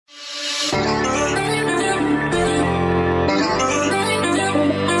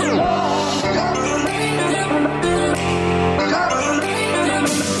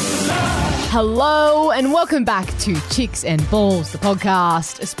Hello and welcome back to Chicks and Balls, the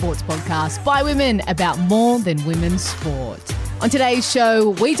podcast, a sports podcast by women about more than women's sport. On today's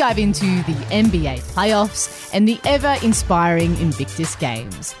show, we dive into the NBA playoffs and the ever-inspiring Invictus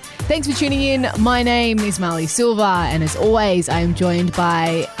Games. Thanks for tuning in. My name is Marley Silva, and as always, I am joined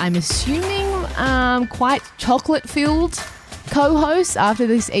by, I'm assuming, quite chocolate-filled co-hosts after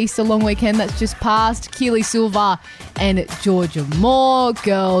this Easter long weekend that's just passed, Keely Silva and Georgia Moore.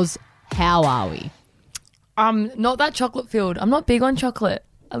 Girls, how are we? Not that chocolate-filled. I'm not big on chocolate.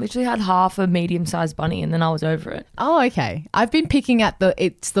 I literally had half a medium-sized bunny and then I was over it. Oh, okay. I've been picking at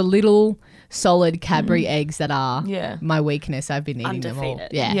the little solid Cadbury eggs that are my weakness. I've been eating them all.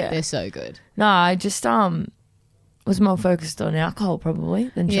 Yeah, they're so good. No, I just was more focused on alcohol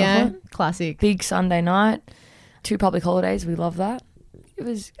probably than chocolate. Yeah, classic. Big Sunday night, 2 public holidays. We love that. It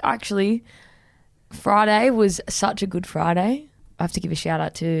was actually, Friday was such a good Friday. I have to give a shout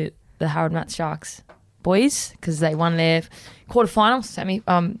out to the Harold Matt Sharks boys because they won their quarterfinal,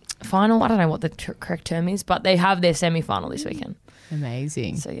 final. I don't know what the correct term is, but they have their semi-final this weekend.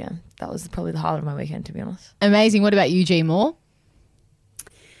 Amazing. So yeah, that was probably the highlight of my weekend, to be honest. Amazing. What about you, G Moore?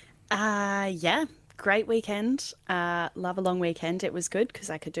 Yeah, great weekend. Love a long weekend. It was good because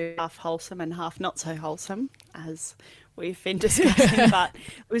I could do half wholesome and half not so wholesome, as we've been discussing. But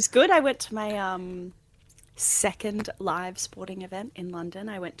it was good. I went to my second live sporting event in London.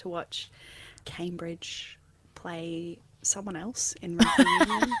 I went to watch Cambridge play someone else in rugby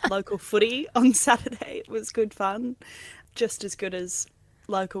union, local footy on Saturday. It was good fun. Just as good as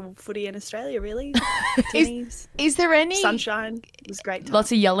local footy in Australia, really. Is there any sunshine? It was great time.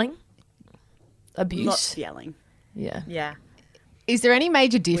 Lots of yelling, abuse, lots of yelling. Yeah. Is there any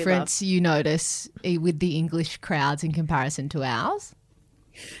major difference you notice with the English crowds in comparison to ours?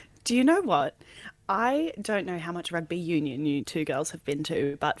 Do you know what? I don't know how much rugby union you two girls have been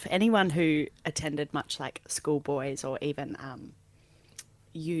to, but for anyone who attended much like schoolboys or even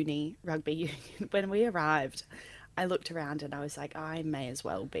uni rugby union, when we arrived, I looked around and I was like, I may as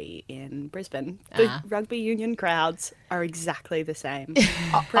well be in Brisbane. The rugby union crowds are exactly the same.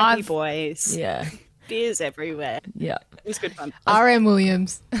 Preppy boys. Yeah. Beers everywhere. Yeah. It was good fun. RM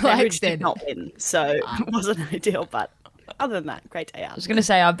Williams. Cambridge did not win, so it wasn't ideal, but other than that, great day out. I was going to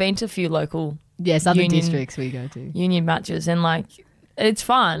say, I've been to a few local other districts we go to. Union matches, and like it's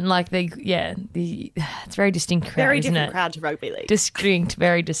fun. Like it's very distinct crowd, very isn't different it? crowd to rugby league. Distinct,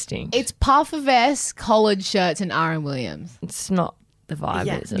 very distinct. It's puffer vests, collared shirts, and RM Williams. It's not the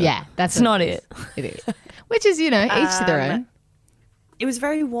vibe, is it? Yeah, that's it's not it. It is. Which is, each to their own. It was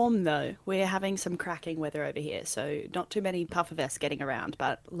very warm though. We're having some cracking weather over here, so not too many puffer vests getting around,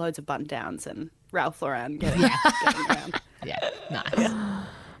 but loads of button downs and Ralph Lauren getting around. Yeah, nice. Yeah.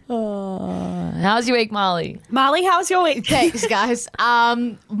 Oh, how's your week, Marley? Marley, how's your week? Thanks, guys.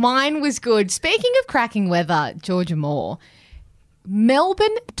 Mine was good. Speaking of cracking weather, Georgia Moore,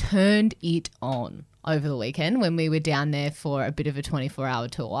 Melbourne turned it on over the weekend when we were down there for a bit of a 24-hour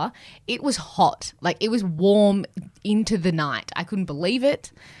tour. It was hot. Like, it was warm into the night. I couldn't believe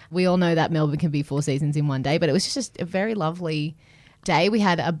it. We all know that Melbourne can be 4 seasons in one day, but it was just a very lovely day. We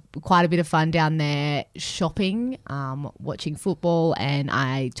had quite a bit of fun down there shopping, watching football, and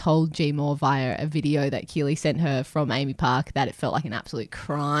I told G Moore via a video that Keely sent her from Amy Park that it felt like an absolute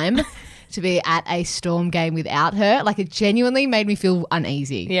crime to be at a Storm game without her. Like, it genuinely made me feel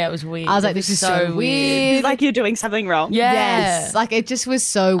uneasy. Yeah, it was weird. I was like, this is so weird. Like you're doing something wrong. Yeah. Yes. Like, it just was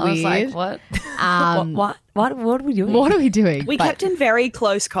so weird. I was like, what? What are we doing? What are we doing? We kept in very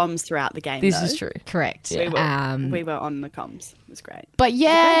close comms throughout the game, This is true. Correct. Yeah. We were on the comms. It was great. But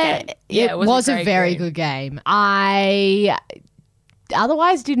yeah, it was a very game. good game. I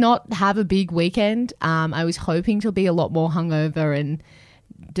otherwise did not have a big weekend. I was hoping to be a lot more hungover and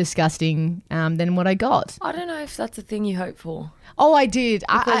disgusting than what I got. I don't know if that's a thing you hope for. Oh, I did.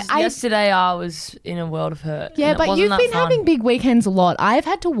 Because yesterday I was in a world of hurt. Yeah, but you've been having big weekends a lot. I've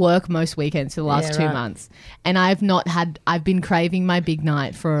had to work most weekends for the last 2 months, and I've been craving my big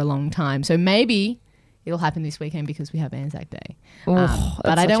night for a long time. So maybe it'll happen this weekend because we have Anzac Day.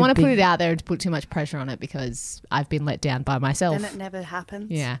 But I don't want to put it out there and put too much pressure on it because I've been let down by myself. And it never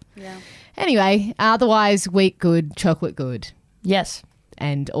happens. Yeah. Anyway, otherwise, week good, chocolate good. Yes.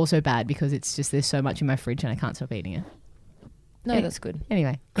 And also bad because it's just there's so much in my fridge and I can't stop eating it. No, that's good.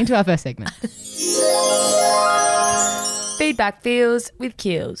 Anyway, into our first segment. Feedback Feels with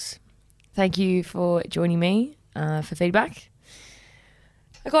Keels. Thank you for joining me for feedback.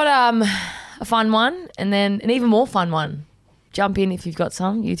 I got a fun one and then an even more fun one. Jump in if you've got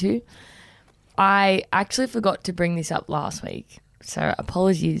some, you two. I actually forgot to bring this up last week, so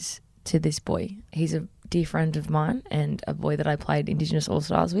apologies to this boy. He's a dear friend of mine and a boy that I played Indigenous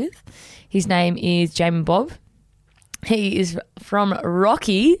All-Stars with. His name is Jamin Bob. He is from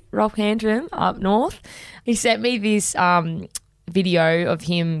Rockhampton up north. He sent me this video of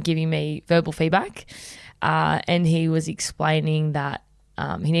him giving me verbal feedback, and he was explaining that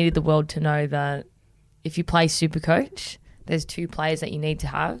he needed the world to know that if you play Supercoach, there's 2 players that you need to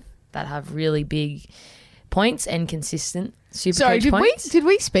have that have really big points and consistent Supercoach points. Did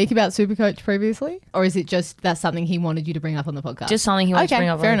we speak about Supercoach previously? Or is it just that's something he wanted you to bring up on the podcast? Just something he wanted to bring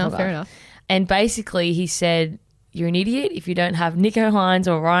up fair on the enough, podcast. fair enough. And basically he said, you're an idiot if you don't have Nico Hines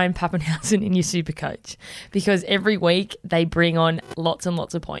or Ryan Pappenhausen in your Supercoach, because every week they bring on lots and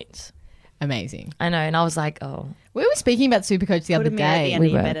lots of points. Amazing. I know, and I was like, oh. We were speaking about Supercoach the Put other a mirror at the day. end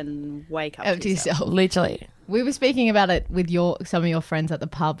of your were. bed and wake up Up to yourself. Literally. We were speaking about it with some of your friends at the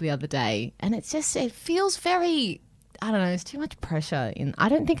pub the other day, and it feels very, I don't know, there's too much pressure in. I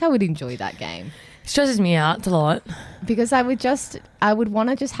don't think I would enjoy that game Stresses me out. It's a lot. because I would want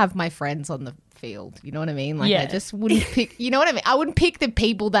to just have my friends on the field. You know what I mean? Like Yeah. I just wouldn't pick. You know what I mean? I wouldn't pick the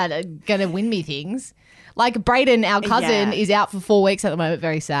people that are gonna win me things. Like Brayden, our cousin, Yeah. is out for 4 weeks at the moment.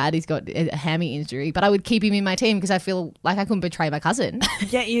 Very sad. He's got a hammy injury, but I would keep him in my team because I feel like I couldn't betray my cousin.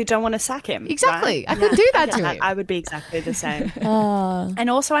 Yeah, you don't want to sack him. Exactly. right? I could do that to Yeah, him. I would be exactly the same. And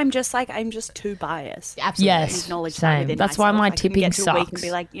also, I'm just too biased. Absolutely. Yes. Acknowledge that Same. within That's why myself. my I can tipping get to a week sucks. and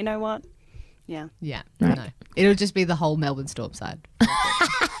be like, you know what? Yeah. Yeah. No. It'll just be the whole Melbourne Storm side.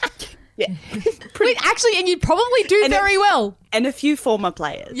 Yeah. Wait, actually, and you'd probably do very well. And a few former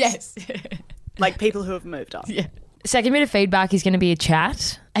players. Yes. Like people who have moved on. Yeah. Second bit of feedback is going to be a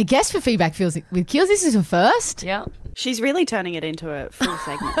chat. I guess for feedback feels with Keels, this is a first. Yeah. She's really turning it into a full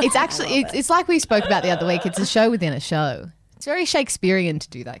segment. It's actually it's like we spoke about the other week. It's a show within a show. It's very Shakespearean to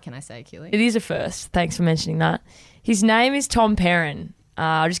do that. Can I say, Keely? It is a first. Thanks for mentioning that. His name is Tom Perrin.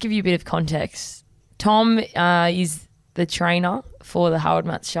 I'll just give you a bit of context. Tom is the trainer for the Howard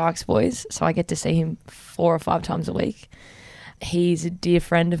Matts Sharks boys, so I get to see him 4 or 5 times a week. He's a dear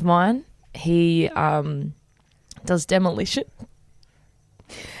friend of mine. He does demolition.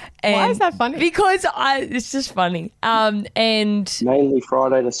 Why is that funny? Because it's just funny. And Mainly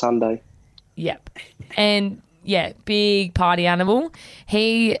Friday to Sunday. yep. And yeah, big party animal.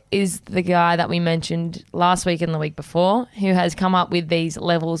 He is the guy that we mentioned last week and the week before who has come up with these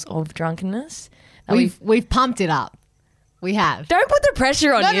levels of drunkenness. that We've pumped it up. We have. Don't put the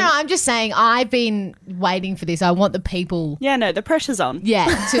pressure on No, him. no, I'm just saying I've been waiting for this. I want the people, Yeah, no, the pressure's on.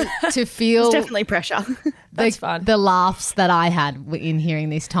 to feel There's definitely pressure. That's fun. the laughs that I had in hearing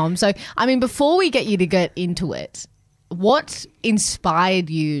this, Tom. So, I mean, before we get you to get into it, what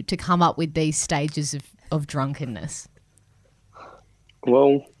inspired you to come up with these stages of drunkenness?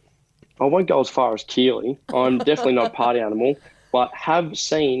 Well, I won't go as far as Keely. I'm definitely not a party animal, but have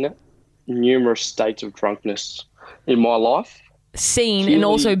seen numerous states of drunkenness in my life. Seen Keely- and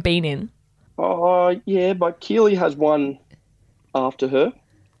also been in. Yeah, but Keely has one after her.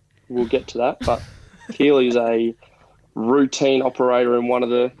 We'll get to that, but Keely's a routine operator in one of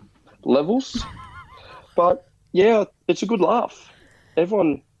the levels. But yeah, it's a good laugh.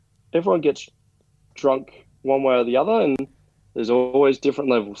 Everyone gets drunk one way or the other, and there's always different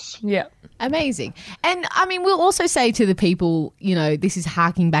levels. Yeah. Amazing. And I mean, we'll also say to the people, you know, this is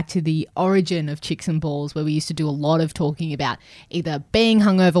harking back to the origin of Chicks and Balls, where we used to do a lot of talking about either being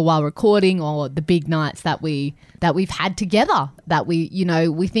hungover while recording or the big nights that we've had together that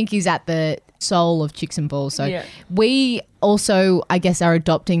we think is at the soul of Chicks and Balls. So Yeah. we also, I guess, are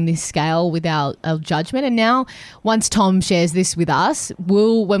adopting this scale with our judgment. And now, once Tom shares this with us,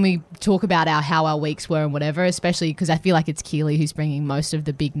 when we talk about how our weeks were and whatever, especially because I feel like it's Keely who's bringing most of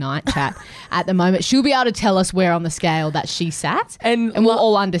the big night chat at the moment, she'll be able to tell us where on the scale that she sat, and we'll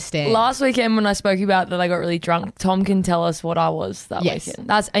all understand. Last weekend when I spoke about that I got really drunk, Tom can tell us what I was that Yes. weekend.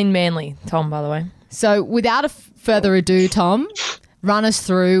 That's in Manly, Tom, by the way. So without further ado, Tom, run us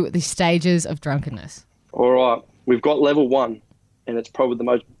through the stages of drunkenness. All right, we've got level 1, and it's probably the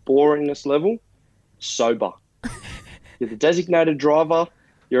most boringest level, sober. You're the designated driver,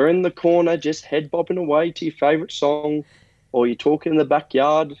 you're in the corner just head bobbing away to your favourite song, or you're talking in the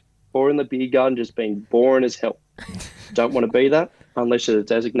backyard or in the beer garden just being boring as hell. Don't want to be that unless you're the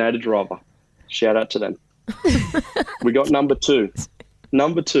designated driver. Shout out to them. We got number 2.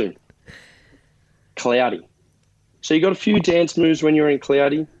 Number 2, cloudy. So you got a few dance moves when you're in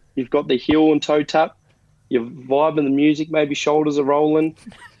cloudy. You've got the heel and toe tap. You're vibing the music, maybe shoulders are rolling.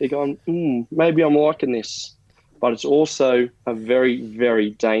 You're going, maybe I'm liking this. But it's also a very,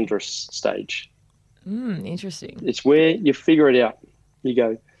 very dangerous stage. Interesting. It's where you figure it out. You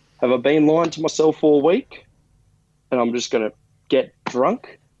go, have I been lying to myself all week and I'm just going to get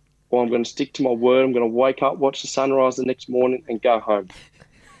drunk? or I'm going to stick to my word. I'm going to wake up, watch the sunrise the next morning, and go home.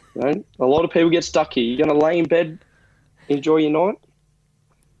 You know, a lot of people get stuck here. You're going to lay in bed, enjoy your night,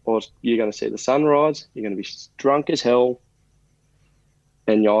 or you're going to see the sunrise. You're going to be drunk as hell,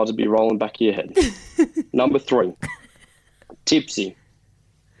 and your eyes will be rolling back of your head. Number 3, tipsy.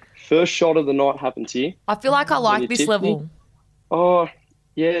 First shot of the night happens here. I feel like I like you're this tipsy. level. Oh,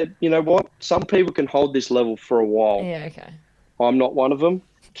 yeah, you know what? Some people can hold this level for a while. Yeah, okay. I'm not one of them.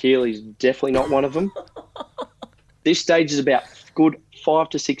 Keely's definitely not one of them. This stage is about good 5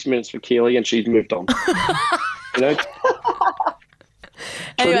 to 6 minutes for Keely, and she's moved on. You know?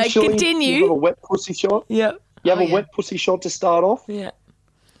 Anyway, Traditionally, continue. You have a wet pussy shot. Yep. You have a wet pussy shot to start off. Yeah.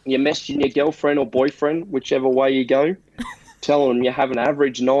 You're messaging your girlfriend or boyfriend, whichever way you go, telling them you have an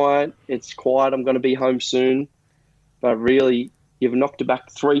average night, it's quiet, I'm going to be home soon. But really, you've knocked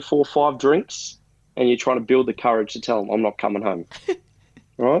back 3, 4, 5 drinks, and you're trying to build the courage to tell them, I'm not coming home.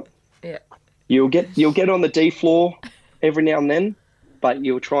 Right? Yeah. You'll get on the D floor every now and then, but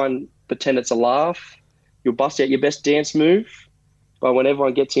you'll try and pretend it's a laugh. You'll bust out your best dance move, but when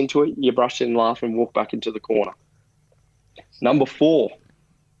everyone gets into it, you brush it and laugh and walk back into the corner. Number 4,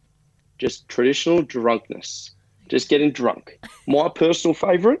 just traditional drunkenness. Just getting drunk. My personal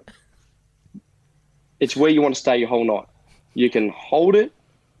favourite, it's where you want to stay your whole night. You can hold it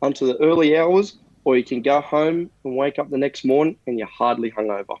until the early hours, or you can go home and wake up the next morning and you're hardly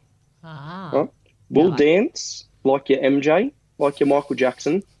hungover. Right? We'll dance like your MJ, like your Michael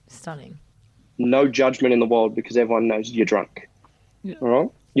Jackson. Stunning. No judgment in the world because everyone knows you're drunk. Yeah. All right?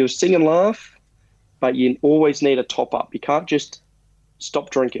 You'll sing and laugh, but you always need a top up. You can't just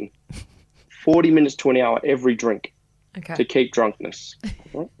stop drinking. 40 minutes to an hour every drink to keep drunkenness.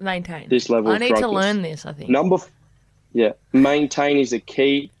 Right? Maintain. This level I of need drunkenness. to learn this, I think. Maintain is the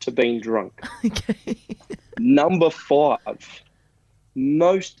key to being drunk. Okay. Number 5,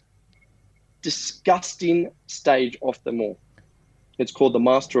 most disgusting stage of them all. It's called the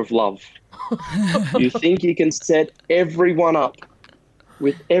Master of Love. You think you can set everyone up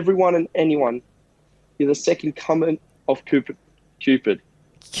with everyone and anyone. You're the second coming of Cupid.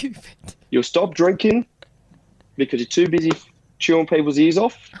 You'll stop drinking because you're too busy chewing people's ears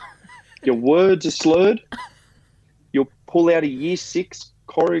off. Your words are slurred. You'll pull out a year 6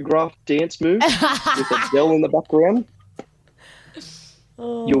 choreographed dance move with Adele in the background.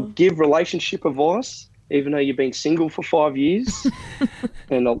 You'll give relationship advice even though you've been single for 5 years.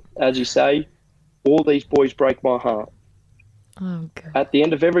 And as you say, all these boys break my heart. Oh, God. At the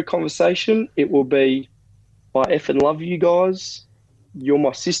end of every conversation, it will be, I effing love you guys. You're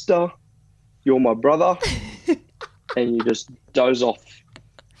my sister, you're my brother, and you just doze off.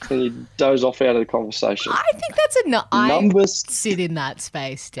 And you doze off out of the conversation. I think that's I sit in that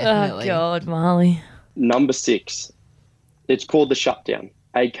space, definitely. Oh, God, Marley. Number 6, it's called the shutdown,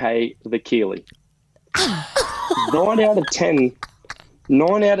 aka the Keely. 9 out of 10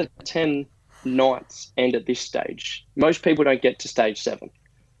 nights end at this stage. Most people don't get to stage 7.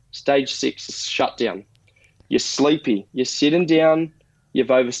 Stage 6 is shutdown. You're sleepy, you're sitting down,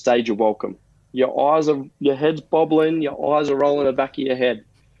 you've overstayed your welcome. Your head's bobbling, your eyes are rolling in the back of your head.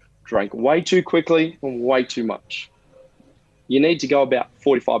 Drank way too quickly and way too much. You need to go about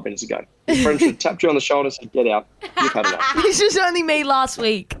 45 minutes ago. Your friend should have tapped you on the shoulder and said, get out, you've had enough. This was only me last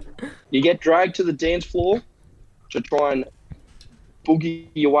week. You get dragged to the dance floor to try and boogie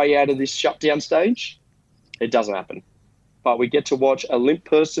your way out of this shutdown stage. It doesn't happen. But we get to watch a limp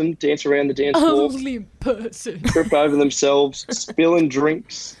person dance around the dance floor. A limp person. Trip over themselves, spilling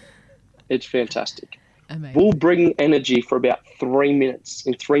drinks. It's fantastic. Amazing. We'll bring energy for about 3 minutes,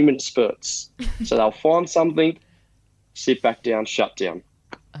 in 3-minute spurts. So they'll find something, sit back down, shut down.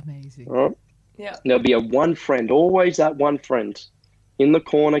 Amazing. All right? Yeah. There'll be one friend, always that one friend, in the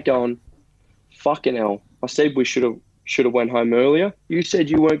corner going, fucking hell, I said we should have went home earlier. You said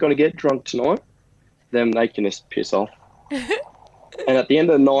you weren't going to get drunk tonight. Then they can just piss off. And at the end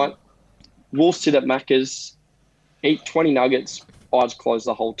of the night, we'll sit at Macca's, eat 20 nuggets, eyes closed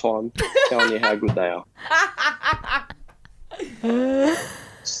the whole time, telling you how good they are.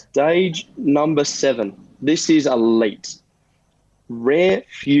 Stage number 7. This is elite. Rare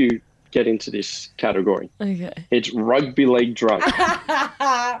few get into this category. Okay. It's rugby league drunk.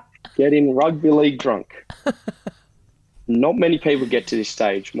 Getting rugby league drunk. Not many people get to this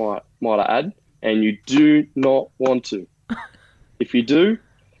stage, might I add, and you do not want to. If you do,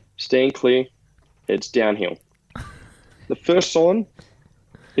 stand clear. It's downhill. The first sign,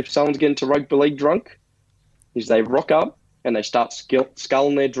 if someone's getting to rugby league drunk, is they rock up and they start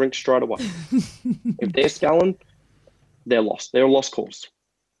sculling their drink straight away. If they're sculling, they're lost. They're a lost cause.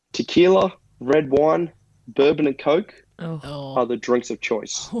 Tequila, red wine, bourbon and Coke Oh. are the drinks of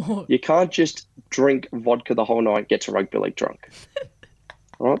choice. You can't just drink vodka the whole night and get to rugby league drunk.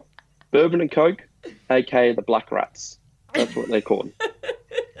 All right? Bourbon and Coke, aka the Black Rats. That's what they're called.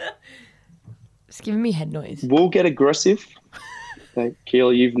 It's giving me head noise. We'll get aggressive.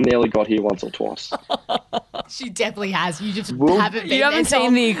 Keely, you've nearly got here once or twice. She definitely has. You just Well, haven't been You haven't there, seen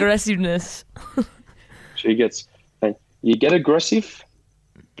Tom. the aggressiveness. She gets, you get aggressive,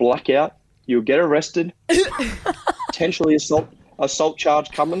 blackout, you'll get arrested, potentially assault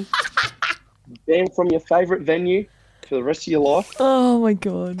charge coming, banned from your favourite venue for the rest of your life, Oh my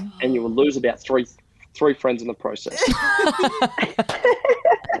God. and you will lose about three friends in the process.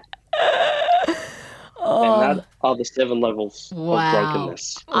 And that are the 7 levels Wow. of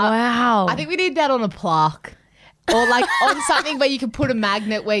drunkenness. Wow. I think we need that on a plaque. Or like on something where you can put a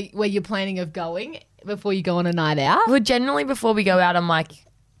magnet where you're planning of going before you go on a night out. Well, generally before we go out, I'm like,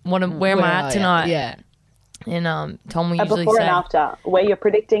 where am I at tonight? Yeah. And Tom will usually Before say, and after, where you're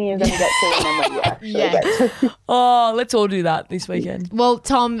predicting you're going to get to and then where you actually get to. oh, let's all do that this weekend. Well,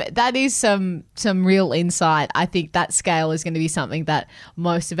 Tom, that is some real insight. I think that scale is going to be something that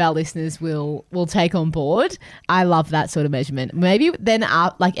most of our listeners will take on board. I love that sort of measurement. Maybe then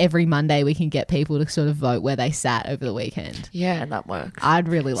like every Monday we can get people to sort of vote where they sat over the weekend. Yeah, that works. I'd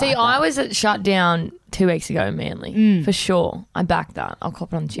really like See, that. I was at shut down 2 weeks ago in Manly. For sure. I backed that. I'll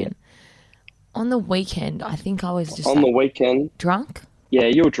cop it on the chin. On the weekend, I think I was just On the weekend, drunk. yeah,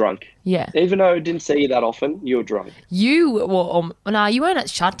 you were drunk. Yeah. Even though I didn't see you that often, you were drunk. You were, no, you weren't at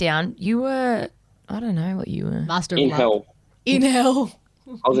shutdown. You were, I don't know what you were. Master of In Love. hell. In hell.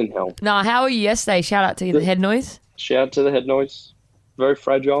 I was in hell. No, how were you yesterday? Shout out to the head noise. Shout out to the head noise. Very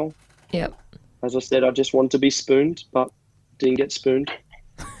fragile. Yep. As I said, I just wanted to be spooned, but didn't get spooned.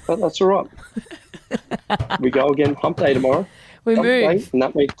 But that's all right. We go again hump day tomorrow. We Hump day, moved. and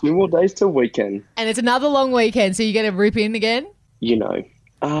that means 2 more days till weekend. And it's another long weekend, so you get to rip in again? You know,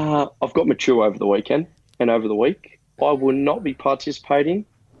 I've got mature over the weekend and over the week. I will not be participating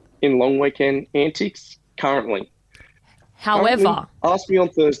in long weekend antics currently. However, Currently, ask me on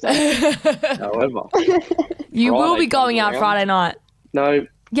Thursday. However, you will Friday be going comes out around. Friday night. no,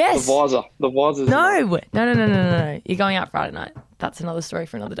 Yes. the visor's No. No. You're going out Friday night. That's another story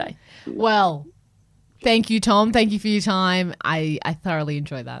for another day. Well, thank you, Tom. Thank you for your time. I thoroughly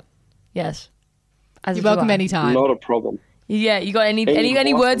enjoyed that. Yes. As You're do welcome I. anytime. not a problem. Yeah, you got any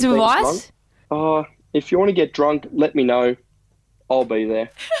advice words on of being advice? drunk? If you want to get drunk, let me know. I'll be there.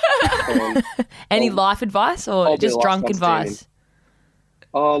 Any life advice or I'll be just the last drunk one advice?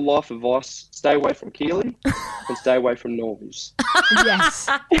 Life advice: stay away from Keely and stay away from Normies. Yes.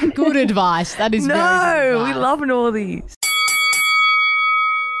 Good advice. That is very good No, advice. we love all these.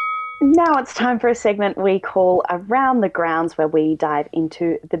 Now it's time for a segment we call Around the Grounds, where we dive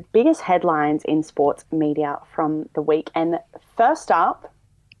into the biggest headlines in sports media from the week. And first up,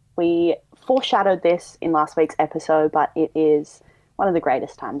 we foreshadowed this in last week's episode, but it is one of the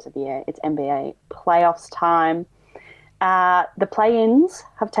greatest times of year. It's NBA playoffs time. The play-ins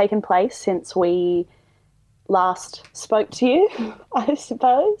have taken place since we last spoke to you, I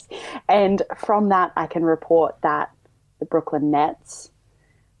suppose. And from that, I can report that the Brooklyn Nets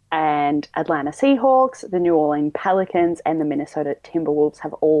and Atlanta Seahawks, the New Orleans Pelicans, and the Minnesota Timberwolves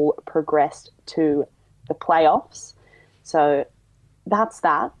have all progressed to the playoffs. So that's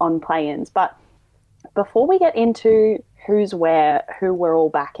that on play-ins. But before we get into who's where, who we're all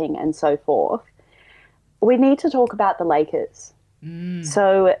backing, and so forth, we need to talk about the Lakers.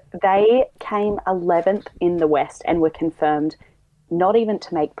 So they came 11th in the West and were confirmed not even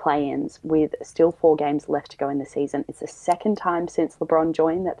to make play-ins with still 4 games left to go in the season. It's the second time since LeBron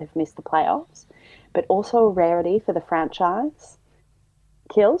joined that they've missed the playoffs, but also a rarity for the franchise.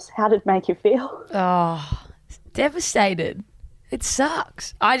 Kills, how did it make you feel? Oh, devastated. It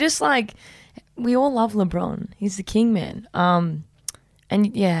sucks. I just we all love LeBron. He's the king, man.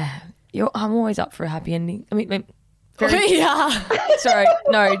 And yeah, I'm always up for a happy ending. I mean Yeah. sorry,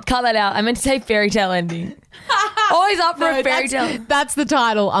 no, cut that out. I meant to say fairy tale ending. Always up for a fairy tale. That's the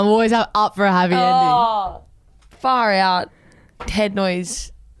title. I'm always up for a happy ending. Oh, far out. Head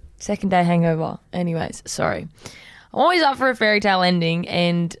noise. Second day hangover. Anyways, sorry. I'm always up for a fairy tale ending,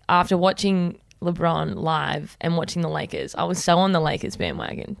 and after watching LeBron live and watching the Lakers, I was so on the Lakers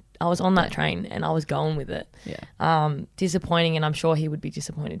bandwagon. I was on that train and I was going with it. Yeah. Disappointing, and I'm sure he would be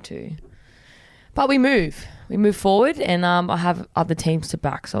disappointed too. But we move forward, and I have other teams to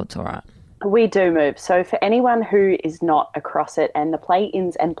back, so it's all right. We do move. So for anyone who is not across it, and the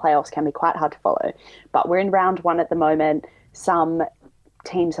play-ins and playoffs can be quite hard to follow, but we're in round 1 at the moment. Some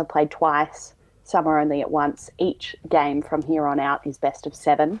teams have played twice, some are only at once. Each game from here on out is best of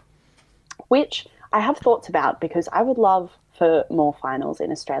 7, which I have thoughts about, because I would love for more finals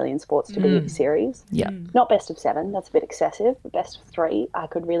in Australian sports to be series. Yeah. Not best of 7, that's a bit excessive, but best of 3, I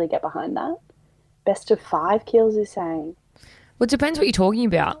could really get behind that. Best of 5, Keels is saying. Well, it depends what you're talking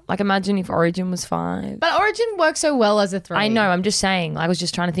about. Like, imagine if Origin was 5. But Origin works so well as a 3. I know, I'm just saying. I was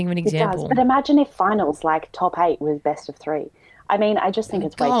just trying to think of an It does, example. but imagine if finals, like top 8, was best of 3. I mean, I just think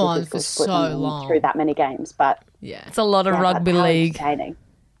it's way Go too on difficult for to put so them long. through that many games, but Yeah. It's a lot of yeah, rugby but how league. entertaining.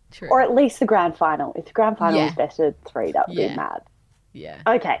 True. Or at least the grand final. If the grand final Yeah. was best of 3, that would Yeah. be mad. Yeah.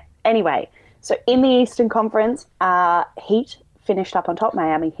 Okay, anyway, so in the Eastern Conference, Heat finished up on top,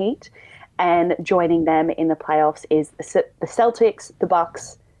 Miami Heat, and joining them in the playoffs is the Celtics, the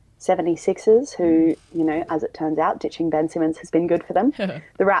Bucks, 76ers, who, you know, as it turns out, ditching Ben Simmons has been good for them. The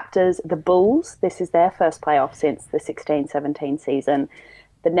Raptors, the Bulls, this is their first playoff since the 16-17 season.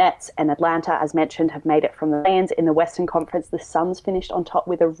 The Nets and Atlanta, as mentioned, have made it from the play-ins. In the Western Conference, the Suns finished on top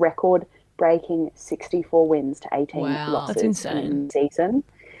with a record-breaking 64 wins to 18 Wow. losses That's insane. in the season.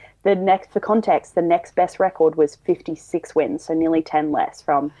 For context, the next best record was 56 wins, so nearly 10 less,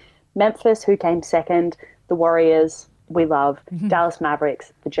 from Memphis, who came second, the Warriors, we love, Dallas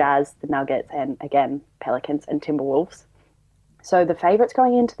Mavericks, the Jazz, the Nuggets, and again, Pelicans and Timberwolves. So the favourites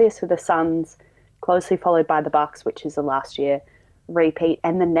going into this were the Suns, closely followed by the Bucks, which is the last year repeat,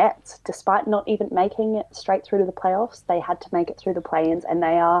 and the Nets. Despite not even making it straight through to the playoffs, they had to make it through the play-ins, and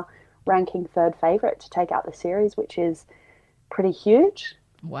they are ranking third favourite to take out the series, which is pretty huge.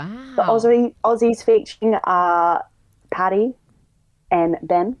 Wow. The Aussies featuring are Paddy and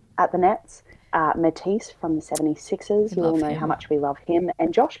Ben at the Nets, Matisse from the 76ers, you all know how much we love him,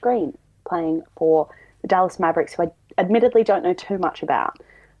 and Josh Green playing for the Dallas Mavericks, who I admittedly don't know too much about,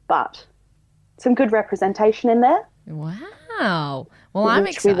 but some good representation in there, Wow. Well, I'm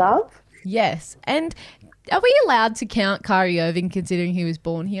which we excited. love. Yes. And are we allowed to count Kyrie Irving considering he was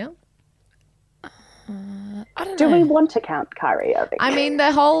born here? I don't Do know. we want to count Kyrie Irving? I mean,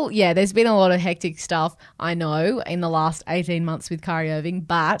 there's been a lot of hectic stuff, I know, in the last 18 months with Kyrie Irving,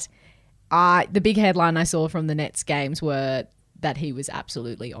 but the big headline I saw from the Nets games were that he was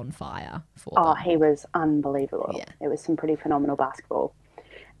absolutely on fire for Oh, them. he was unbelievable. Yeah. It was some pretty phenomenal basketball.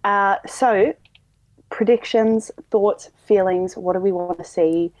 So, predictions, thoughts, feelings, what do we want to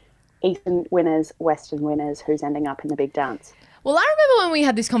see? Eastern winners, Western winners, who's ending up in the big dance? Well, I remember when we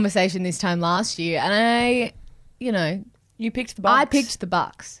had this conversation this time last year, and You picked the Bucks. I picked the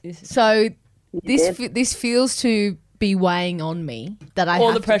Bucks. So did. this feels to be weighing on me that I All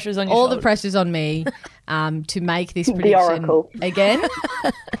have the to- pressure's on your all shoulder. the pressure's on me to make this prediction oracle. again.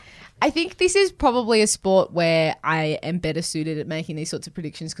 I think this is probably a sport where I am better suited at making these sorts of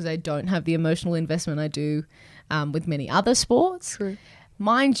predictions because I don't have the emotional investment I do with many other sports. True.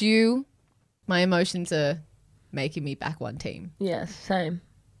 Mind you, my emotions are making me back one team, Yes, same.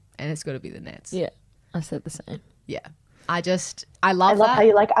 and it's got to be the Nets. Yeah, I said the same. Yeah. I I love love that. how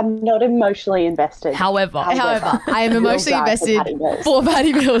you're like, I'm not emotionally invested. However, However, I am We'll emotionally die for invested Paddy Mills. for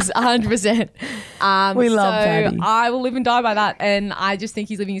Paddy Mills, 100%. We love so Paddy. I will live and die by that, and I just think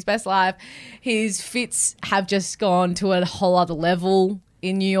he's living his best life. His fits have just gone to a whole other level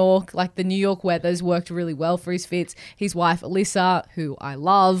in New York. Like, the New York weather's worked really well for his fits. His wife, Alyssa, who I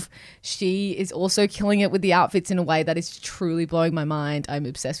love, she is also killing it with the outfits in a way that is truly blowing my mind. I'm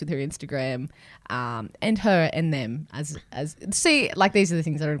obsessed with her Instagram. And her and them as like, these are the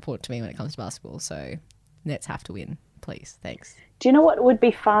things that are important to me when it comes to basketball. So Nets have to win, please. Thanks. Do you know what would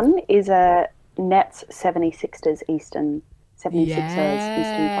be fun is a Nets 76ers Eastern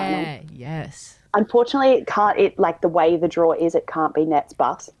final. Yes. Unfortunately, it can't. It like the way the draw is, it can't be Nets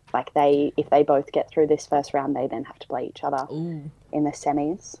Bucks. Like, if they both get through this first round, they then have to play each other in the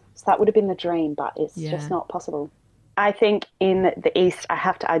semis. So that would have been the dream, but it's just not possible. I think in the East,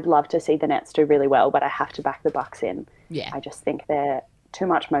 I'd love to see the Nets do really well, but I have to back the Bucks in. Yeah. I just think they're too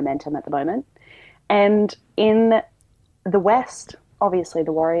much momentum at the moment. And in the West, obviously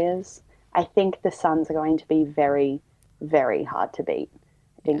the Warriors. I think the Suns are going to be very, very hard to beat.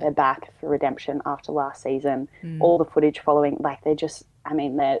 I think they're back for redemption after last season. All the footage following, like, their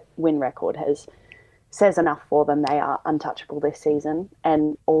win record says enough for them. They are untouchable this season.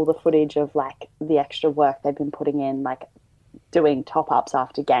 And all the footage of, like, the extra work they've been putting in, like, doing top-ups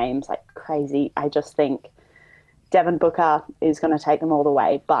after games, like, crazy. I just think Devin Booker is going to take them all the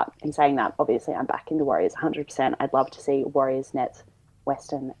way. But in saying that, obviously I'm backing the Warriors 100%. I'd love to see Warriors-Nets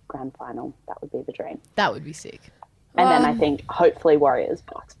Western Grand Final. That would be the dream. That would be sick. And then I think hopefully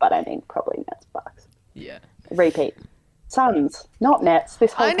Warriors-Bucks, but I mean probably Nets-Bucks. Yeah. Repeat. Suns, not Nets.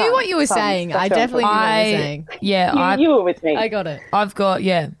 This whole I knew time. what you were Suns. saying. That's I what I'm definitely knew talking what you were saying. Yeah, about. You were with me. I got it. I've got,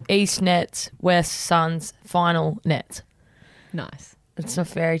 East Nets, West Suns, final Nets. Nice. It's a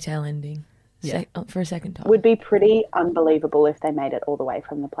fairy tale ending. for a second time. Would be pretty unbelievable if they made it all the way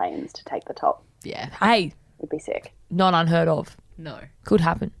from the plains to take the top. Yeah. Hey, Would be sick. not unheard of. No. Could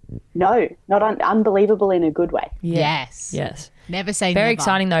happen. No, not unbelievable in a good way. Yeah. Yes. Yes. Never say Very never.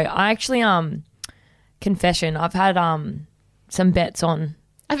 exciting though. I actually confession, I've had some bets on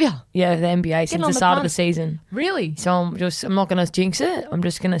Have you? the NBA since on the the start of punt. the season. Really? So I'm not gonna jinx it. I'm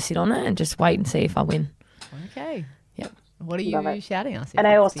just gonna sit on it and just wait and see if I win. Okay. Yep. What are Love you it. shouting us? And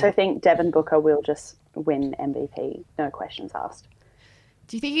I also think Devin Booker will just win MVP, no questions asked,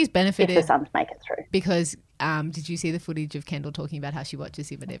 Do you think he's if benefited the Suns make it through. because did you see the footage of Kendall talking about how she watches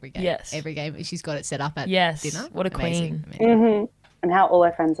him at every game? Yes. Every game. She's got it set up at Yes. dinner. What a Amazing. queen. Amazing. And how all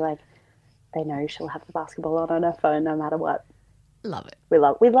her friends are like, they know she'll have the basketball on her phone no matter what. Love it. We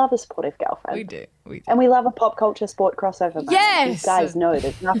love a supportive girlfriend. We do. We do. And we love a pop culture sport crossover. moment. Yes! You guys know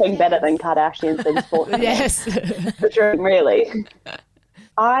there's nothing better than Kardashians in sport. Yes. The dream, really.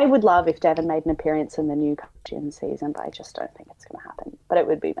 I would love if Devin made an appearance in the new Kardashian season, but I just don't think it's going to happen. But it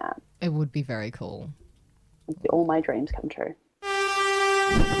would be mad. It would be very cool. All my dreams come true.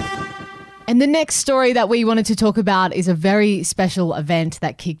 And the next story that we wanted to talk about is a very special event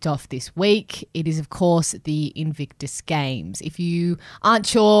that kicked off this week. It is, of course, the Invictus Games. If you aren't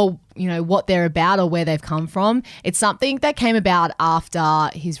sure, what they're about or where they've come from, it's something that came about after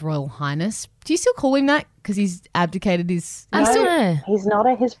His Royal Highness. Do you still call him that? Because he's abdicated his... I'm still there. He's not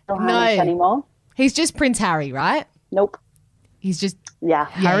a His Royal Highness anymore. He's just Prince Harry, right? Nope. He's just... Yeah.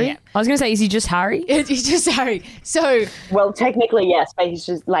 Harry? yeah. I was gonna say, is he just Harry? He's just Harry. So... Well, technically, yes, but he's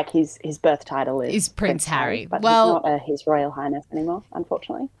just like his birth title is Prince Harry. But Well- he's not a His Royal Highness anymore,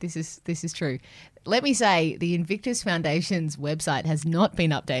 unfortunately. This is true. Let me say the Invictus Foundation's website has not been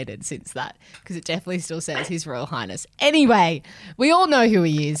updated since that because it definitely still says His Royal Highness. Anyway, we all know who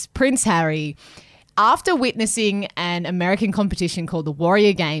he is, Prince Harry. After witnessing an American competition called the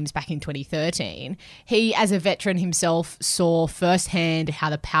Warrior Games back in 2013, he, as a veteran himself, saw firsthand how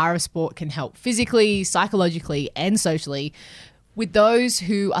the power of sport can help physically, psychologically, and socially with those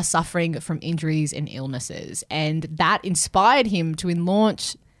who are suffering from injuries and illnesses. And that inspired him to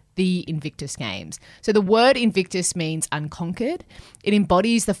launch the Invictus Games. So the word Invictus means unconquered. It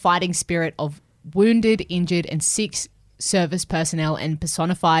embodies the fighting spirit of wounded, injured, and sick service personnel and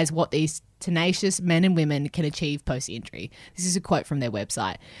personifies what these tenacious men and women can achieve post-injury. This is a quote from their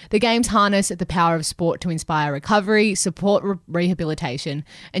website. The games harness the power of sport to inspire recovery, support rehabilitation,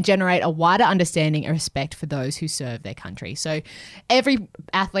 and generate a wider understanding and respect for those who serve their country. So every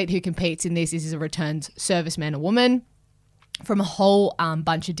athlete who competes in this is a returned serviceman or woman from a whole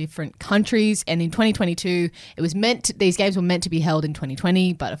bunch of different countries. And in 2022, these games were meant to be held in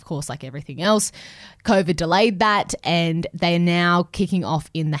 2020, but of course, like everything else, COVID delayed that, and they are now kicking off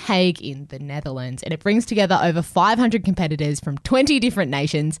in The Hague in the Netherlands. And it brings together over 500 competitors from 20 different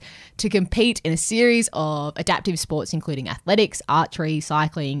nations to compete in a series of adaptive sports, including athletics, archery,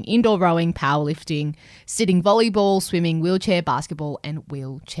 cycling, indoor rowing, powerlifting, sitting volleyball, swimming, wheelchair basketball, and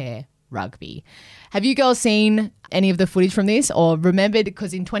wheelchair rugby. Have you girls seen any of the footage from this or remembered?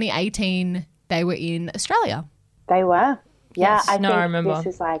 Because in 2018, they were in Australia. They were. Yeah, Yes. I No, think I remember.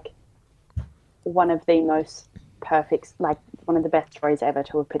 this is like one of the most perfect, like one of the best stories ever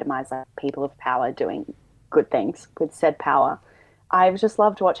to epitomise like people of power doing good things with said power. I've just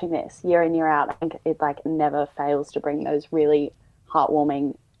loved watching this year in, year out. I think it like never fails to bring those really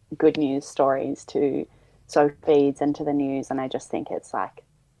heartwarming good news stories to social feeds and to the news. And I just think it's like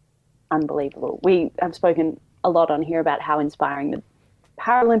unbelievable. We have spoken a lot on here about how inspiring the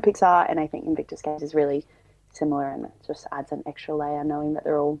Paralympics are, and I think Invictus Games is really similar, and it just adds an extra layer knowing that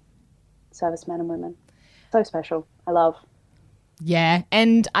they're all servicemen and women. So special. I love. Yeah,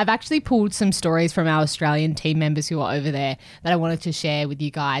 and I've actually pulled some stories from our Australian team members who are over there that I wanted to share with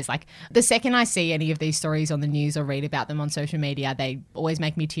you guys. Like, the second I see any of these stories on the news or read about them on social media, they always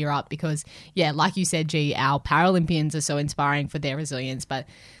make me tear up because, yeah, like you said, G, our Paralympians are so inspiring for their resilience, but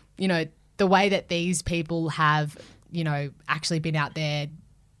the way that these people have, actually been out there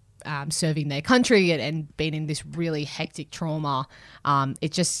serving their country and been in this really hectic trauma,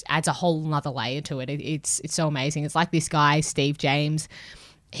 it just adds a whole nother layer to it. It's so amazing. It's like this guy, Steve James.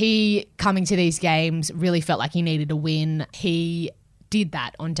 He, coming to these games, really felt like he needed a win. He did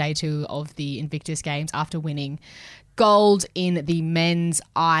that on day 2 of the Invictus Games after winning gold in the men's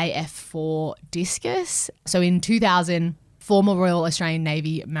IF4 discus. So in 2000, former Royal Australian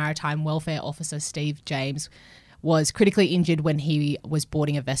Navy Maritime Welfare Officer Steve James was critically injured when he was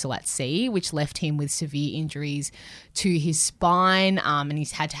boarding a vessel at sea, which left him with severe injuries to his spine, and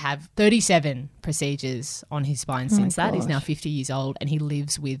he's had to have 37 procedures on his spine since that. He's now 50 years old and he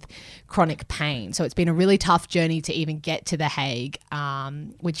lives with chronic pain. So it's been a really tough journey to even get to The Hague,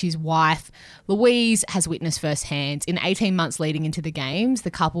 which his wife, Louise, has witnessed firsthand. In 18 months leading into the games,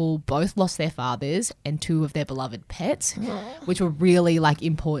 the couple both lost their fathers and two of their beloved pets, which were really like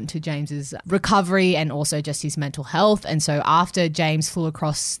important to James's recovery and also just his mental health. And so after James flew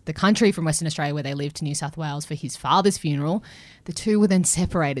across the country from Western Australia, where they lived, to New South Wales for his father's funeral, the two were then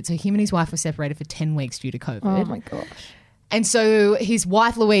separated. So him and his wife were separated for 10 weeks due to COVID. Oh my gosh. And so his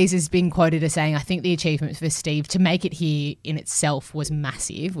wife, Louise, has been quoted as saying, I think the achievement for Steve to make it here in itself was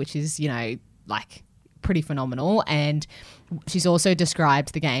massive, which is, you know, like pretty phenomenal. And she's also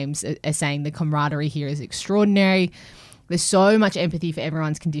described the games as saying the camaraderie here is extraordinary. There's so much empathy for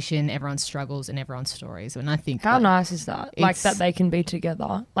everyone's condition, everyone's struggles and everyone's stories. And I think how nice is that? Like that they can be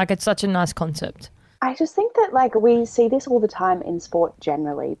together. Like it's such a nice concept. I just think that, like, we see this all the time in sport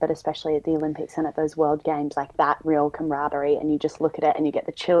generally, but especially at the Olympics and at those World Games, like that real camaraderie, and you just look at it and you get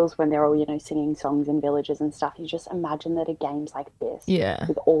the chills when they're all, you know, singing songs in villages and stuff. You just imagine that a games like this,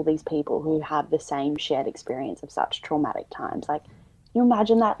 with all these people who have the same shared experience of such traumatic times, like, you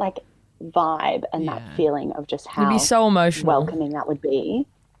imagine that, like, vibe and that feeling of just how it'd be so emotional, welcoming that would be.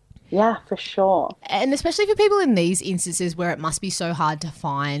 Yeah, for sure. And especially for people in these instances where it must be so hard to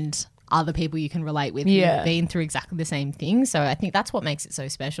find other people you can relate with who've been through exactly the same thing. So I think that's what makes it so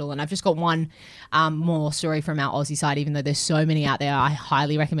special. And I've just got one more story from our Aussie side, even though there's so many out there. I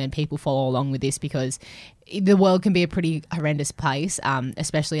highly recommend people follow along with this because the world can be a pretty horrendous place,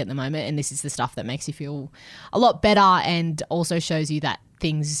 especially at the moment. And this is the stuff that makes you feel a lot better and also shows you that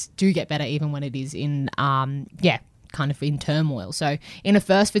things do get better even when it is in, kind of in turmoil. So in a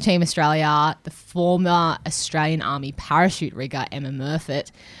first for Team Australia, the former Australian Army parachute rigger Emma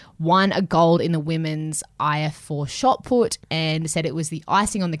Murfitt won a gold in the women's IF4 shot put and said it was the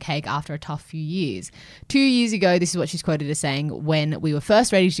icing on the cake after a tough few years. 2 years ago, this is what she's quoted as saying, when we were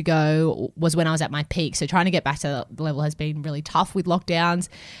first ready to go was when I was at my peak. So trying to get back to the level has been really tough with lockdowns.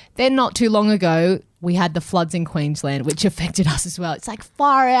 Then not too long ago, we had the floods in Queensland, which affected us as well. It's like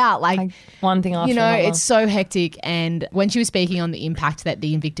far out. Like one thing after you know, another. It's so hectic. And when she was speaking on the impact that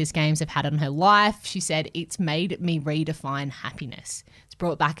the Invictus Games have had on her life, she said, it's made me redefine happiness. It's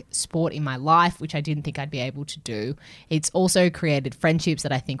brought back sport in my life, which I didn't think I'd be able to do. It's also created friendships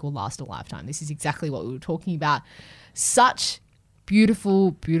that I think will last a lifetime. This is exactly what we were talking about. Such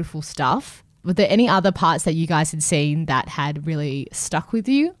beautiful, beautiful stuff. Were there any other parts that you guys had seen that had really stuck with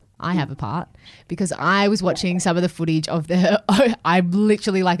you? I have a part because I was watching some of the footage of I'm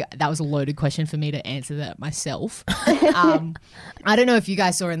literally like, that was a loaded question for me to answer that myself. I don't know if you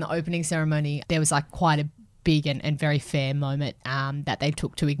guys saw in the opening ceremony, there was like quite a big and very fair moment that they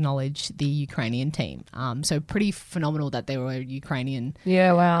took to acknowledge the Ukrainian team. So pretty phenomenal that there were Ukrainian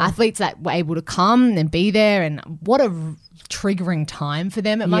athletes that were able to come and be there, and what a triggering time for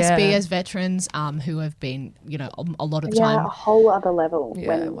them it must be as veterans who have been, you know, a lot of the time a whole other level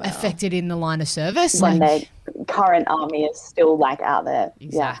when affected in the line of service. When their current army is still like out there.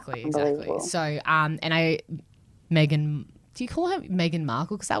 Exactly. So Megan, do you call her Meghan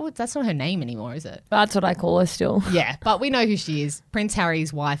Markle? Because that's not her name anymore, is it? That's what I call her still. Yeah, but we know who she is. Prince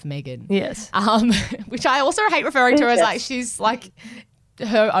Harry's wife, Meghan. Yes. Which I also hate referring to her as like she's like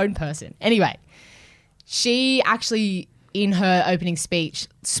her own person. Anyway, she actually in her opening speech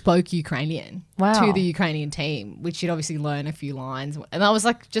spoke Ukrainian to the Ukrainian team, which she'd obviously learn a few lines. And that was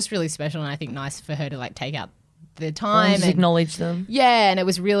like just really special and I think nice for her to like take out the time and acknowledge them. Yeah, and it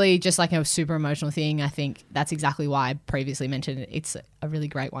was really just like a super emotional thing. I think that's exactly why I previously mentioned it. It's a really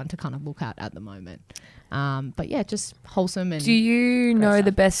great one to kind of look at the moment. But yeah, just wholesome. And do you know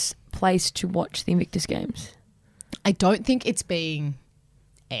the best place to watch the Invictus Games? I don't think it's being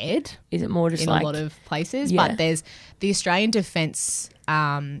aired. Is it more just in like a lot of places? But there's the Australian Defence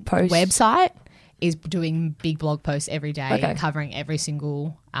website is doing big blog posts every day covering every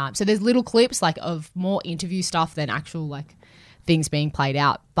single so there's little clips like of more interview stuff than actual like things being played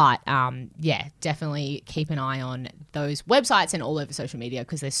out, but definitely keep an eye on those websites and all over social media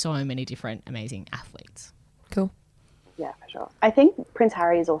because there's so many different amazing athletes. Cool. Yeah, for sure. I think Prince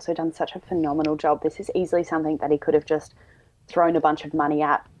Harry has also done such a phenomenal job. This is easily something that he could have just thrown a bunch of money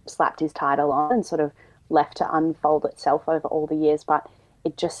at, slapped his title on and sort of left to unfold itself over all the years, but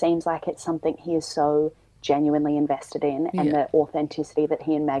it just seems like it's something he is so genuinely invested in and the authenticity that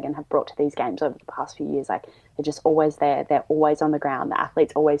he and Meghan have brought to these games over the past few years, like they're just always there. They're always on the ground. The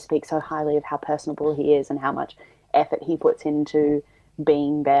athletes always speak so highly of how personable he is and how much effort he puts into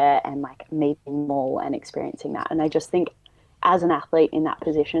being there and like meeting them all and experiencing that. And I just think as an athlete in that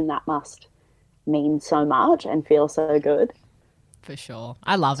position, that must mean so much and feel so good. For sure.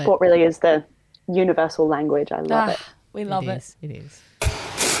 I love it. Sport really is the universal language. I love it. We love it. It is.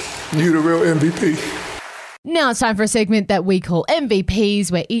 You the real MVP. Now it's time for a segment that we call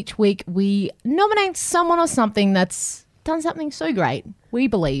MVPs, where each week we nominate someone or something that's done something so great we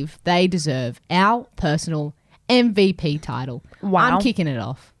believe they deserve our personal MVP title. Wow. I'm kicking it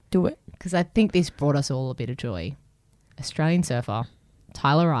off Do it. because I think this brought us all a bit of joy. Australian surfer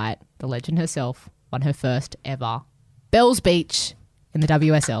Tyler Wright, the legend herself, won her first ever Bells Beach in the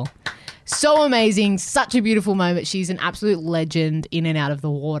WSL. So amazing, such a beautiful moment. She's an absolute legend in and out of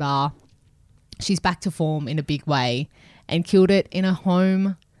the water. She's back to form in a big way and killed it in a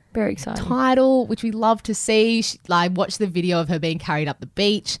home Very exciting. title, which we love to see. I watched the video of her being carried up the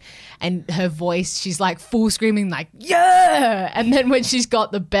beach and her voice, she's like full screaming like, yeah! And then when she's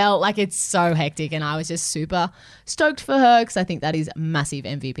got the belt, like it's so hectic, and I was just super stoked for her because I think that is massive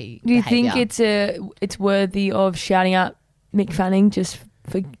MVP Do you behaviour. think it's worthy of shouting out Mick Fanning just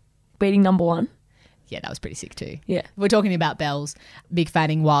for beating number one? Yeah, that was pretty sick too. Yeah. We're talking about Bells. Big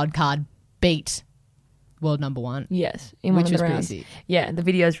Fanning wildcard beat world number one. Yes. In Which one of was the pretty rounds. sick. Yeah, the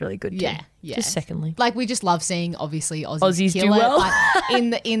video is really good too. Yeah, yeah. Just secondly. Like we just love seeing obviously Aussies kill do it, well.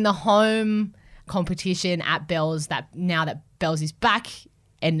 but in the home competition at Bells, that now that Bells is back,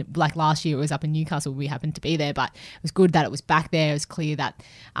 and like last year it was up in Newcastle, we happened to be there, but it was good that it was back there. It was clear that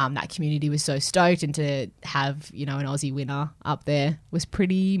that community was so stoked, and to have, you know, an Aussie winner up there was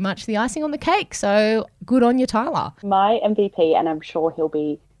pretty much the icing on the cake. So good on you, Tyler. My MVP, and I'm sure he'll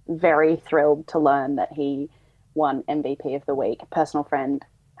be very thrilled to learn that he won MVP of the week, personal friend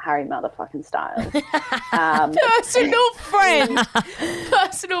Harry motherfucking Styles.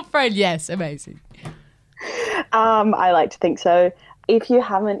 Personal friend, yes, amazing. I like to think so. If you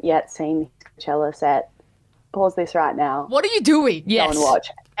haven't yet seen Coachella set, pause this right now. What are you doing? Yes. Go and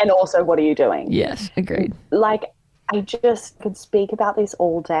watch. And also, what are you doing? Yes, agreed. Like, I just could speak about this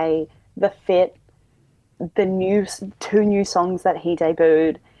all day. The fit, the two new songs that he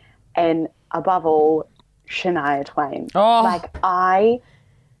debuted, and above all, Shania Twain. Oh. Like, I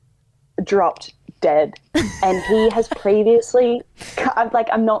dropped dead. And he has previously,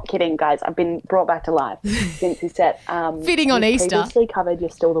 I'm not kidding, guys. I've been brought back to life since his set. Fitting on he's Easter. Previously covered You're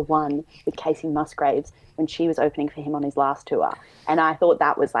Still the One with Casey Musgraves when she was opening for him on his last tour. And I thought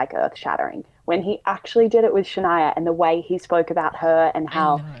that was like earth shattering. When he actually did it with Shania, and the way he spoke about her and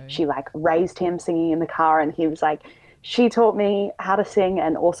how she like raised him singing in the car, and he was like, she taught me how to sing,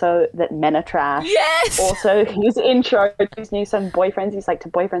 and also that men are trash. Yes! Also, his intro to his new song, Boyfriends, he's like, to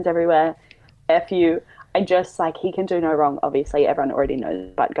boyfriends everywhere, F you. And just like, he can do no wrong. Obviously, everyone already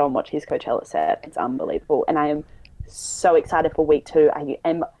knows, but go and watch his Coachella set. It's unbelievable. And I am so excited for week 2.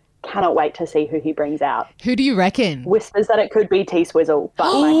 Cannot wait to see who he brings out. Who do you reckon? Whispers that it could be T-Swizzle,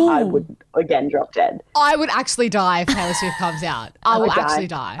 but like, I would again drop dead. I would actually die if Taylor Swift comes out. I will actually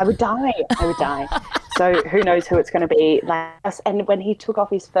die. I would die. So who knows who it's going to be? Like, and when he took off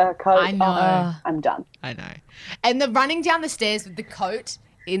his fur coat, I know. I'm done. I know. And the running down the stairs with the coat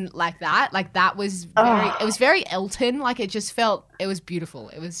in like that was very, it was very Elton. Like it just felt, it was beautiful.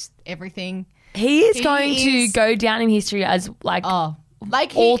 It was everything. He is going to go down in history as like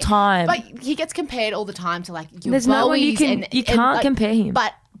Like all time. But he gets compared all the time to like your There's no one you Bowies can can't like, compare him.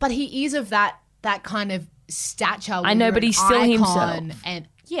 But he is of that kind of stature. I know, you're but an he's still icon, himself. And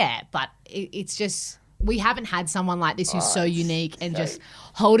yeah, but it's just, we haven't had someone like this who's so unique and just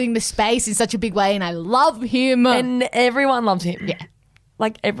holding the space in such a big way, and I love him. And everyone loves him. Yeah.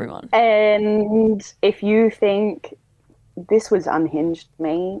 Like everyone. And if you think this was unhinged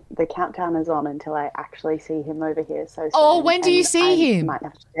me, the countdown is on until I actually see him over here so soon. Oh, when do you And see I him? might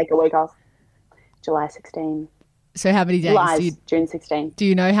have to take a week off. July 16. So how many days? Lies, June 16. Do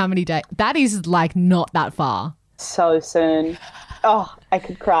you know how many days? That is like not that far. So soon. Oh, I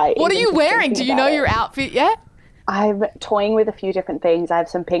could cry. What are even you just wearing? thinking Do you about know it. your outfit yet? I'm toying with a few different things. I have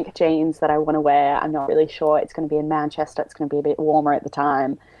some pink jeans that I want to wear. I'm not really sure. It's going to be in Manchester. It's going to be a bit warmer at the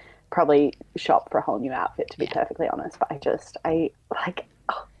time. Probably shop for a whole new outfit, to be perfectly honest. But I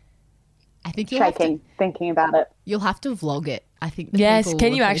I think you'll have shaking thinking about it. you'll have to vlog it. I think. The Yes. people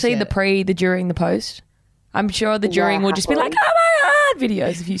Can will you actually the appreciate it. pre, the during, the post? I'm sure the during will just be like, happily. oh my God,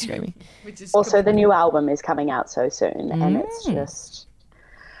 videos of you screaming. Which is Also, the new album is coming out so soon, and it's just,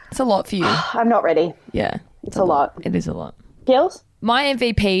 It's a lot for you. I'm not ready. Yeah. It's a lot. It is a lot. Gills? My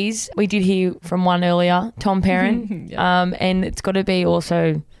MVPs, we did hear from one earlier, Tom Perrin, and it's got to be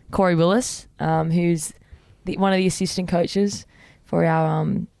also Corey Willis, who's one of the assistant coaches for our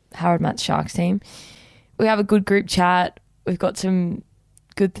Howard Matt's Sharks team. We have a good group chat. We've got some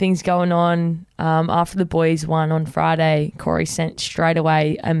good things going on. After the boys won on Friday, Corey sent straight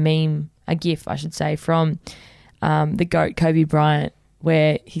away a GIF, I should say, from the GOAT Kobe Bryant,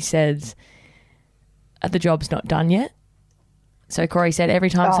 where he says, the job's not done yet. So Corey said, every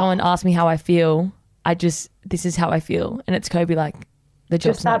time someone asks me how I feel, this is how I feel. And it's Kobe like, the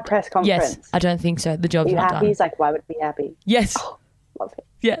job's Just that not press conference. Yes, I don't think so. The job's Are you not happy? done. He's like, why would I be happy? Yes. Oh, love it.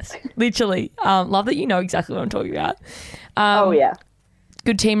 Yes, literally. Love that you know exactly what I'm talking about. Oh, yeah.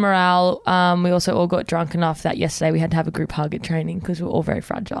 Good team morale. We also all got drunk enough that yesterday we had to have a group hug at training because we were all very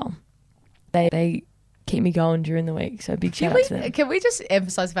fragile. They keep me going during the week, so big shout out to them. Can we just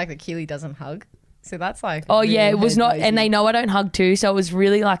emphasize the fact that Keely doesn't hug? So that's like... Oh, yeah, really it was not... head-raising. And they know I don't hug too, so it was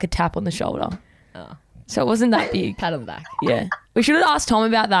really like a tap on the shoulder. Oh. So it wasn't that big. Pat on the back. Yeah. We should have asked Tom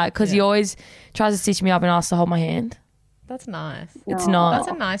about that because he always tries to stitch me up and asks to hold my hand. That's nice. It's not.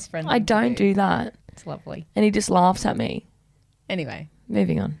 That's a nice friend. I don't do that. It's lovely. And he just laughs at me. Anyway.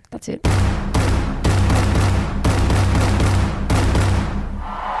 Moving on. That's it.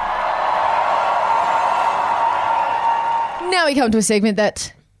 Now we come to a segment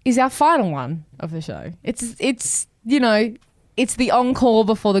that is our final one of the show. It's you know, it's the encore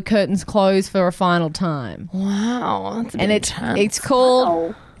before the curtains close for a final time. Wow. That's a bit And intense.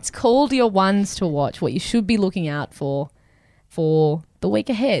 it's called your ones to watch, what you should be looking out for the week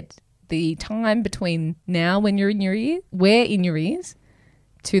ahead. The time between now when we're in your ears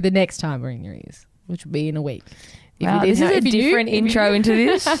to the next time we're in your ears, which will be in a week. Wow, this is a different intro into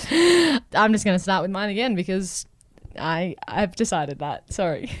this. I'm just going to start with mine again because I've decided that.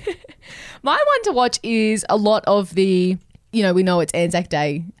 Sorry. My one to watch is a lot of the, we know it's Anzac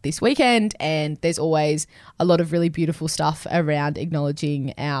Day this weekend and there's always a lot of really beautiful stuff around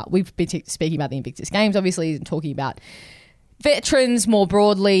acknowledging we've been speaking about the Invictus Games, obviously, and talking about veterans more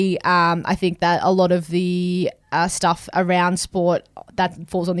broadly. I think that a lot of the stuff around sport that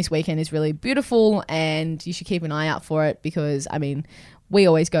falls on this weekend is really beautiful and you should keep an eye out for it because, we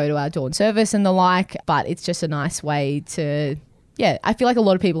always go to our dawn service and the like, but it's just a nice way to, I feel like a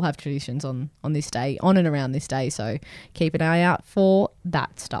lot of people have traditions on this day, on and around this day, so keep an eye out for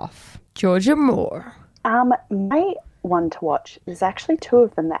that stuff. Georgia Moore. My one to watch, there's actually two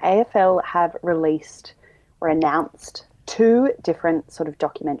of them. The AFL have released or announced two different sort of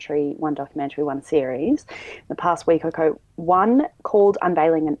one series in the past week or so. One called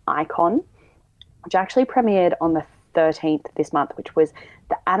Unveiling an Icon, which actually premiered on the 13th this month, which was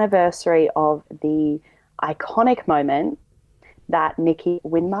the anniversary of the iconic moment that Nicky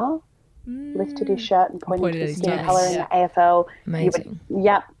Winmar lifted his shirt and pointed to his skin colour in the AFL. Amazing.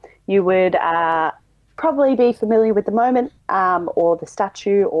 You would probably be familiar with the moment or the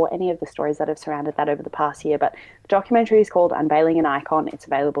statue or any of the stories that have surrounded that over the past year. But the documentary is called Unveiling an Icon. It's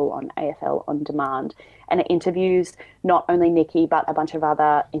available on AFL On Demand. And it interviews not only Nikki, but a bunch of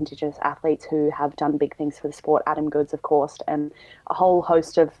other Indigenous athletes who have done big things for the sport. Adam Goods, of course, and a whole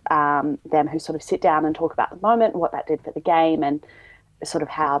host of them who sort of sit down and talk about the moment, what that did for the game, and sort of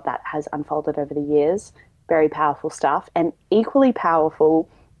how that has unfolded over the years. Very powerful stuff. And equally powerful,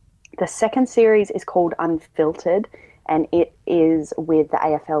 the second series is called Unfiltered, and it is with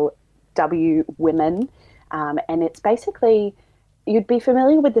the AFLW women. And it's basically... You'd be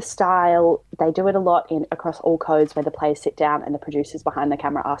familiar with the style. They do it a lot across all codes where the players sit down and the producers behind the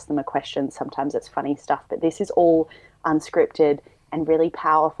camera ask them a question. Sometimes it's funny stuff, but this is all unscripted and really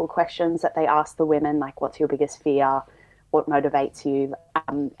powerful questions that they ask the women, like what's your biggest fear? What motivates you?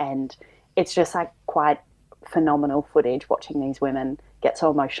 And it's just like quite phenomenal footage watching these women get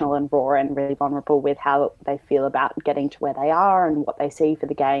so emotional and raw and really vulnerable with how they feel about getting to where they are and what they see for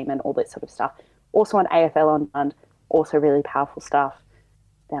the game and all that sort of stuff. Also on AFL On Demand. Also really powerful stuff.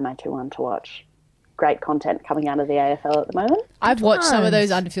 They're my two one to watch. Great content coming out of the AFL at the moment. I've watched some of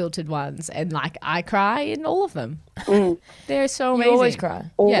those unfiltered ones and I cry in all of them. They're so amazing. You always cry.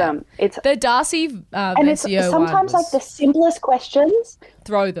 All of them. It's the Darcy and it's sometimes like the simplest questions.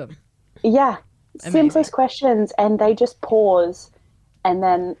 Throw them. Yeah. Amazing. Simplest questions and they just pause and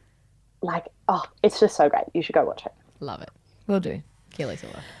then it's just so great. You should go watch it. Love it. Will do. Keely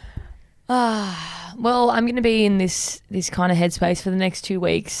Silver. Well, I'm going to be in this kind of headspace for the next 2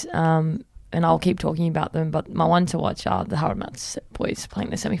 weeks, and I'll keep talking about them. But my one to watch are the Howard Mats boys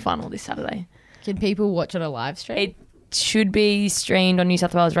playing the semi-final this Saturday. Can people watch on a live stream? It should be streamed on New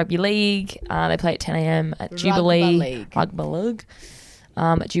South Wales Rugby League. They play at 10 a.m. at Jubilee. Rugby League.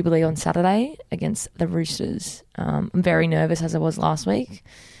 At Jubilee on Saturday against the Roosters. I'm very nervous as I was last week.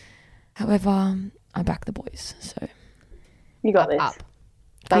 However, I back the boys. So you got this. Up.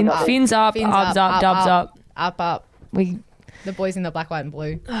 Fins up, dubs up. Up. The boys in the black, white and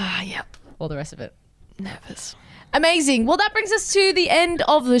blue. Yep. All the rest of it. Nervous. Amazing. Well, that brings us to the end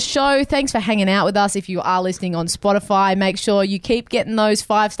of the show. Thanks for hanging out with us. If you are listening on Spotify, make sure you keep getting those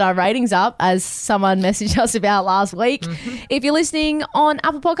 5-star ratings up, as someone messaged us about last week. If you're listening on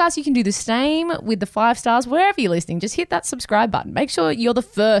Apple Podcasts, you can do the same with the 5 stars. Wherever you're listening, just hit that subscribe button. Make sure you're the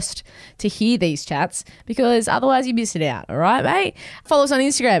first to hear these chats, because otherwise you're missing out. All right, mate? Follow us on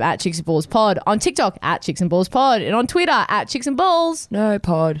Instagram at Chicks and Balls Pod, on TikTok at Chicks and Balls Pod, and on Twitter at Chicks and Balls. No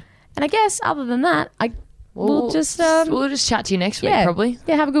pod. And I guess other than that, we'll just chat to you next week, yeah, probably.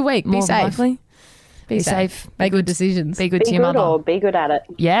 Yeah, have a good week. Be More safe. likely. Be safe. Make good decisions. Be good Be to your good mother. or be good at it.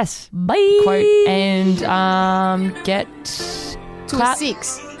 Yes. Bye. Quote and get to a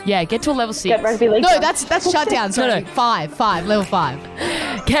 6. Yeah, get to a level 6. Get rugby league. No, drunk. that's shutdown. Sorry. No. 5, level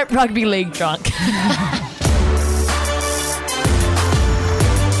 5. Get rugby league drunk.